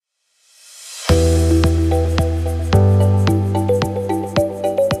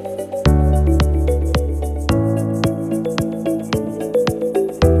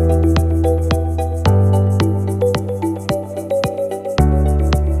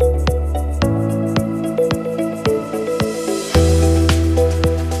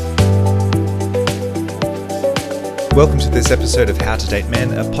Welcome to this episode of How to Date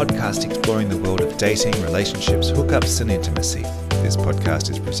Men, a podcast exploring the world of dating, relationships, hookups, and intimacy. This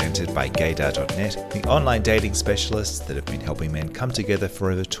podcast is presented by gaydar.net, the online dating specialists that have been helping men come together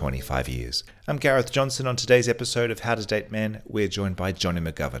for over 25 years. I'm Gareth Johnson. On today's episode of How to Date Men, we're joined by Jonny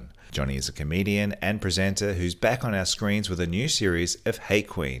McGovern. Jonny is a comedian and presenter who's back on our screens with a new series of Hey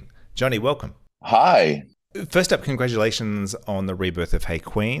Qween. Jonny, welcome. Hi. First up, congratulations on the rebirth of Hey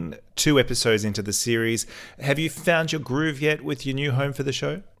Qween. 2 episodes into the series. Have you found your groove yet with your new home for the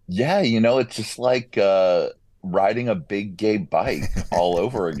show? Yeah, it's just like riding a big gay bike all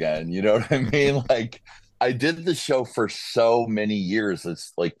over again. You know what I mean? Like, I did the show for so many years.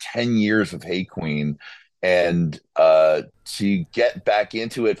 It's like 10 years of Hey Qween. And to get back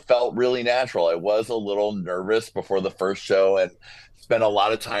into it felt really natural. I was a little nervous before the first show and spent a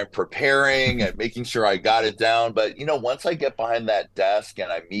lot of time preparing and making sure I got it down. But, once I get behind that desk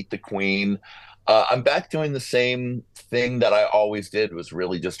and I meet the Qween, I'm back doing the same thing that I always did, was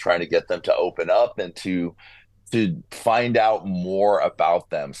really just trying to get them to open up and to find out more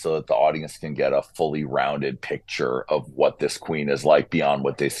about them so that the audience can get a fully rounded picture of what this Qween is like beyond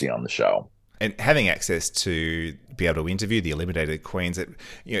what they see on the show. And having access to be able to interview the eliminated queens,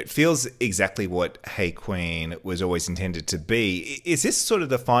 it feels exactly what Hey Qween was always intended to be. Is this sort of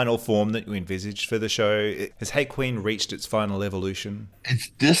the final form that you envisaged for the show? Has Hey Qween reached its final evolution?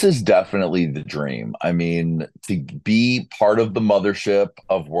 This is definitely the dream. I mean, to be part of the mothership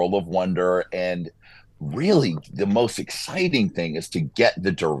of World of Wonder, and really the most exciting thing is to get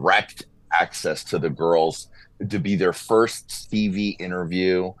the direct access to the girls, to be their first TV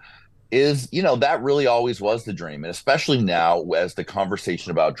interview. That really always was the dream. And especially now, as the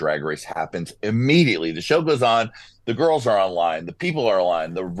conversation about Drag Race happens immediately, the show goes on, the girls are online, the people are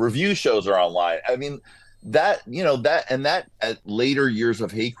online, the review shows are online. I mean, that at later years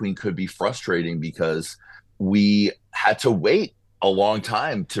of Hey Qween could be frustrating because we had to wait a long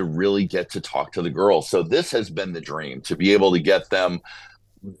time to really get to talk to the girls. So this has been the dream, to be able to get them.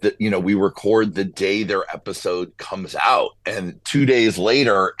 We record the day their episode comes out, and 2 days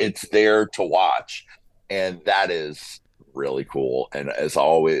later it's there to watch, and that is really cool. And as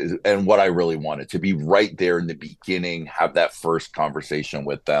always, and what I really wanted to be right there in the beginning, have that first conversation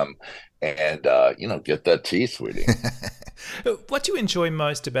with them, and get that tea, sweetie. What do you enjoy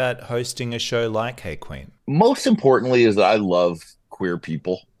most about hosting a show like Hey Qween? Most importantly is that I love queer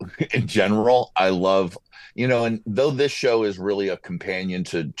people in general. I love, and though this show is really a companion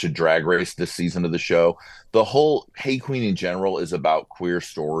to Drag Race, this season of the show, the whole Hey Qween in general is about queer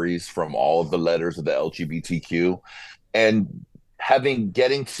stories from all of the letters of the LGBTQ, and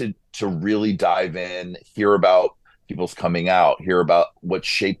getting to really dive in, hear about people's coming out, hear about what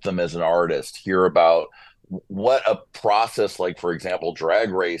shaped them as an artist, hear about what a process like, for example,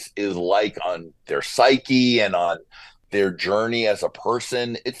 Drag Race is like on their psyche and on their journey as a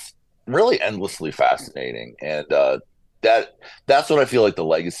person. It's really endlessly fascinating. And that's what I feel like the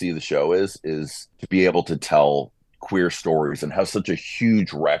legacy of the show is to be able to tell queer stories and have such a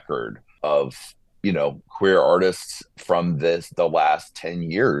huge record of, queer artists from the last 10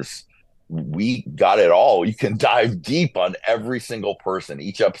 years. We got it all. You can dive deep on every single person.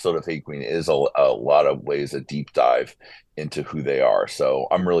 Each episode of Hey Qween is a lot of ways a deep dive into who they are. So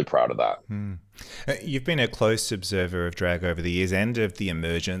I'm really proud of that. You've been a close observer of drag over the years and of the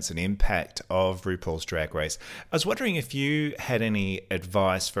emergence and impact of RuPaul's Drag Race. I was wondering if you had any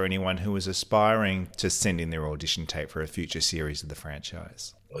advice for anyone who was aspiring to send in their audition tape for a future series of the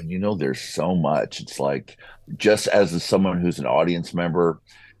franchise. There's so much. It's like, just as someone who's an audience member,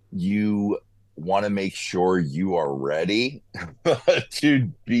 you want to make sure you are ready to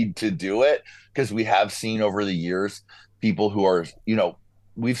do it, because we have seen over the years people who are,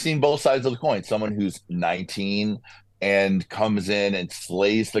 we've seen both sides of the coin. Someone who's 19 and comes in and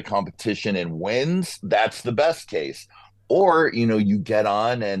slays the competition and wins, that's the best case. Or, you get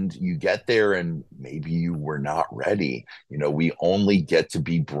on and you get there and maybe you were not ready. We only get to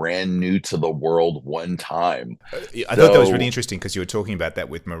be brand new to the world one time. I thought that was really interesting, because you were talking about that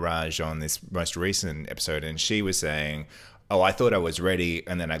with Mirage on this most recent episode, and she was saying, oh, I thought I was ready,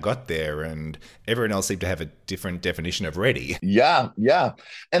 and then I got there, and everyone else seemed to have a different definition of ready. Yeah.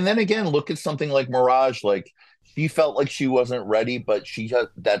 And then again, look at something like Mirage. Like, she felt like she wasn't ready, but she had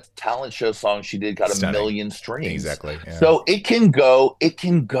that talent show song she did, got Stunning. 1 million streams. Exactly. Yeah. So it can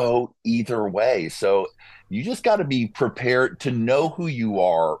go either way. So you just got to be prepared. To know who you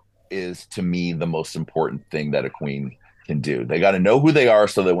are is, to me, the most important thing that a queen can do. They got to know who they are,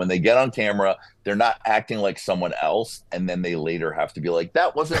 so that when they get on camera, they're not acting like someone else, and then they later have to be like,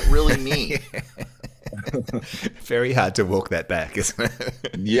 that wasn't really me. Very hard to walk that back, isn't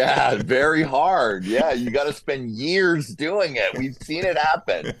it? Yeah, very hard. Yeah, you got to spend years doing it. We've seen it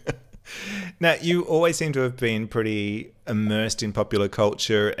happen. Now, you always seem to have been pretty immersed in popular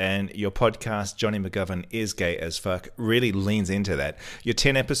culture, and your podcast, Jonny McGovern is Gay as Fuck, really leans into that. You're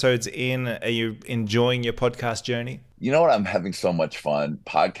 10 episodes in. Are you enjoying your podcast journey? You know what? I'm having so much fun.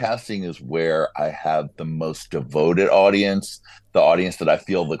 Podcasting is where I have the most devoted audience, the audience that I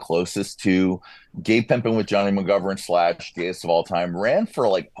feel the closest to. Gay Pimpin' with Jonny McGovern / Gayest of All Time ran for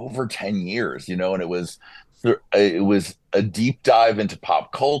like over 10 years, and it was a deep dive into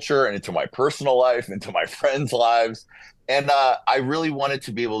pop culture and into my personal life, into my friends' lives. And I really wanted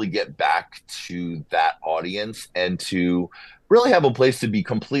to be able to get back to that audience and to really have a place to be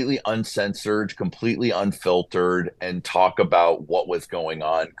completely uncensored, completely unfiltered, and talk about what was going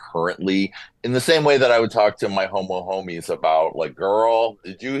on currently in the same way that I would talk to my homo homies about, like, girl,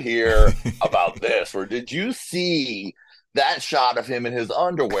 did you hear about this? Or did you see that shot of him in his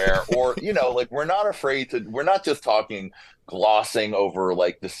underwear? Or, like, we're not just glossing over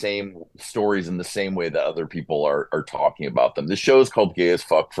like the same stories in the same way that other people are talking about them. The show is called Gay as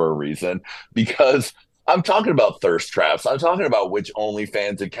Fuck for a reason, because I'm talking about thirst traps. I'm talking about which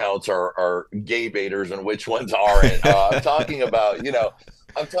OnlyFans accounts are gay baiters and which ones aren't. I'm talking about,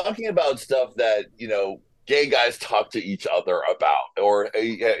 I'm talking about stuff that, gay guys talk to each other about, or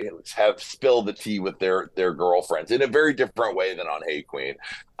have spilled the tea with their girlfriends in a very different way than on Hey Qween.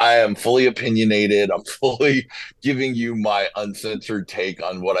 I am fully opinionated. I'm fully giving you my uncensored take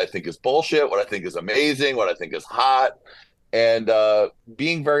on what I think is bullshit, what I think is amazing, what I think is hot, and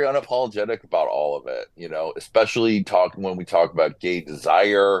being very unapologetic about all of it, especially when we talk about gay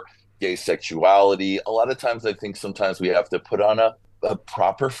desire, gay sexuality. A lot of times I think sometimes we have to put on a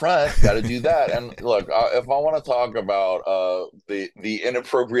proper front. Got to do that. And look, if I want to talk about the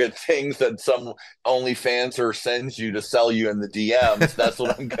inappropriate things that some OnlyFanser sends you to sell you in the DMs, that's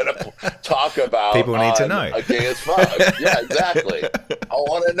what I'm going to talk about. People need to know. Gay as Fuck. Yeah, exactly. I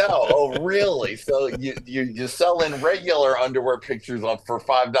want to know. Oh, really? So you're selling regular underwear pictures for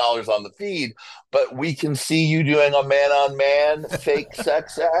 $5 on the feed, but we can see you doing a man-on-man fake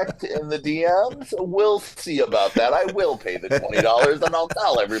sex act in the DMs? We'll see about that. I will pay the $20 and I'll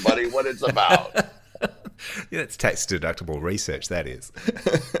tell everybody what it's about. Yeah, that's tax-deductible research, that is.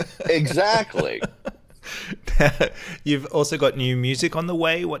 Exactly. You've also got new music on the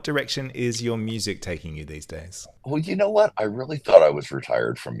way. What direction is your music taking you these days? Well, you know what? I really thought I was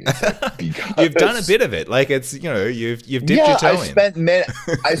retired from music. Because you've done a bit of it. Like, it's, you've dipped your toe in.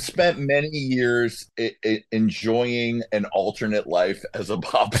 I spent many years enjoying an alternate life as a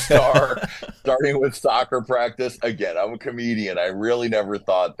pop star, starting with soccer practice. Again, I'm a comedian. I really never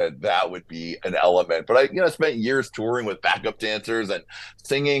thought that would be an element. But I spent years touring with backup dancers and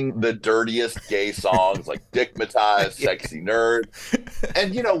singing the dirtiest gay songs like Dickmatized, Sexy Nerd.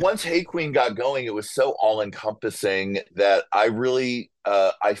 And, once Hey Qween got going, it was so all-encompassing that I really,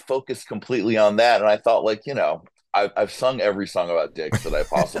 I focused completely on that. And I thought, like, I've sung every song about dicks that I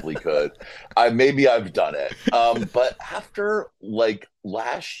possibly could. Maybe I've done it. But after, like,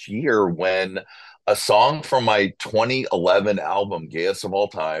 last year, when a song from my 2011 album, Gayest of All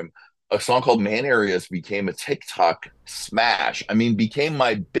Time, a song called Man Areas, became a TikTok smash. I mean, became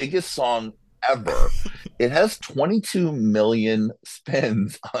my biggest song ever. It has 22 million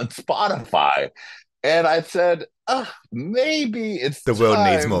spins on Spotify. And I said, maybe it's the world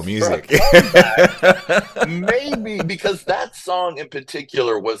needs more music. Maybe, because that song in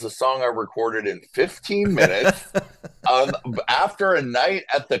particular was a song I recorded in 15 minutes after a night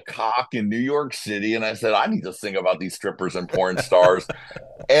at the Cock in New York City. And I said, I need to sing about these strippers and porn stars.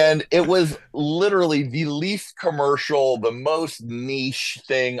 And it was literally the least commercial, the most niche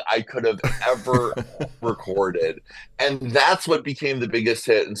thing I could have ever recorded. And that's what became the biggest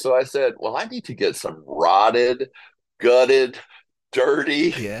hit. And so I said, well, I need to get some rotted, gutted,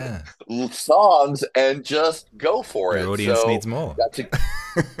 dirty songs and just go for it. Your audience needs more.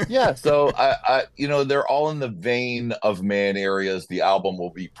 Yeah, so I they're all in the vein of Man Areas. The album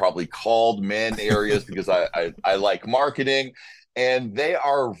will be probably called Man Areas because I like marketing, and they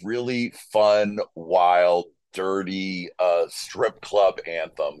are really fun, wild, dirty strip club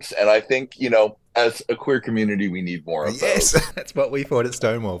anthems. And I think, as a queer community, we need more of those. That's what we fought at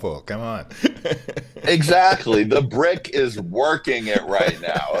Stonewall for. Come on. Exactly. The brick is working it right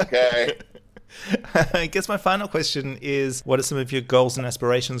now, okay? I guess my final question is, what are some of your goals and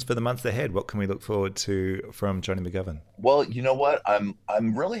aspirations for the months ahead? What can we look forward to from Jonny McGovern? Well, you know what? I'm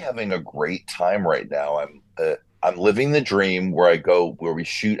really having a great time right now. I'm living the dream where we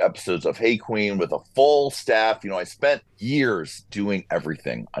shoot episodes of Hey Qween with a full staff. I spent years doing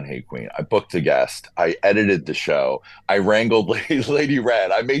everything on Hey Qween. I booked a guest. I edited the show. I wrangled Lady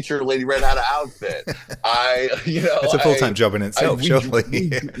Red. I made sure Lady Red had an outfit. It's a full-time job in itself,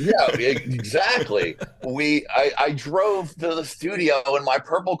 surely. Yeah, exactly. I drove to the studio in my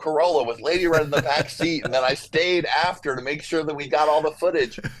purple Corolla with Lady Red in the back seat, and then I stayed after to make sure that we got all the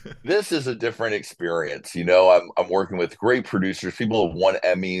footage. This is a different experience. I'm working with great producers, people who have won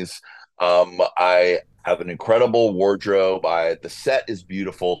Emmys. I have an incredible wardrobe. The set is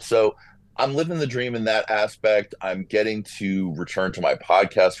beautiful. So I'm living the dream in that aspect. I'm getting to return to my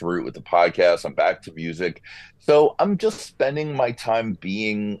podcast route with the podcast. I'm back to music. So I'm just spending my time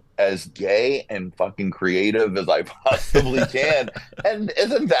being as gay and fucking creative as I possibly can. And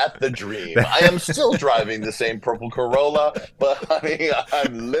isn't that the dream? I am still driving the same purple Corolla, but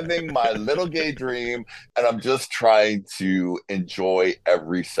I'm living my little gay dream, and I'm just trying to enjoy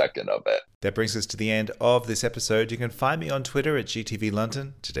every second of it. That brings us to the end of this episode. You can find me on Twitter at GTV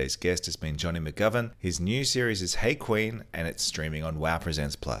London. Today's guest has been Jonny McGovern. His new series is Hey Qween, and it's streaming on Wow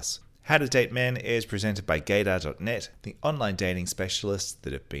Presents Plus. How to Date Men is presented by Gaydar.net, the online dating specialists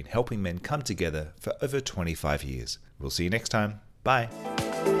that have been helping men come together for over 25 years. We'll see you next time. Bye.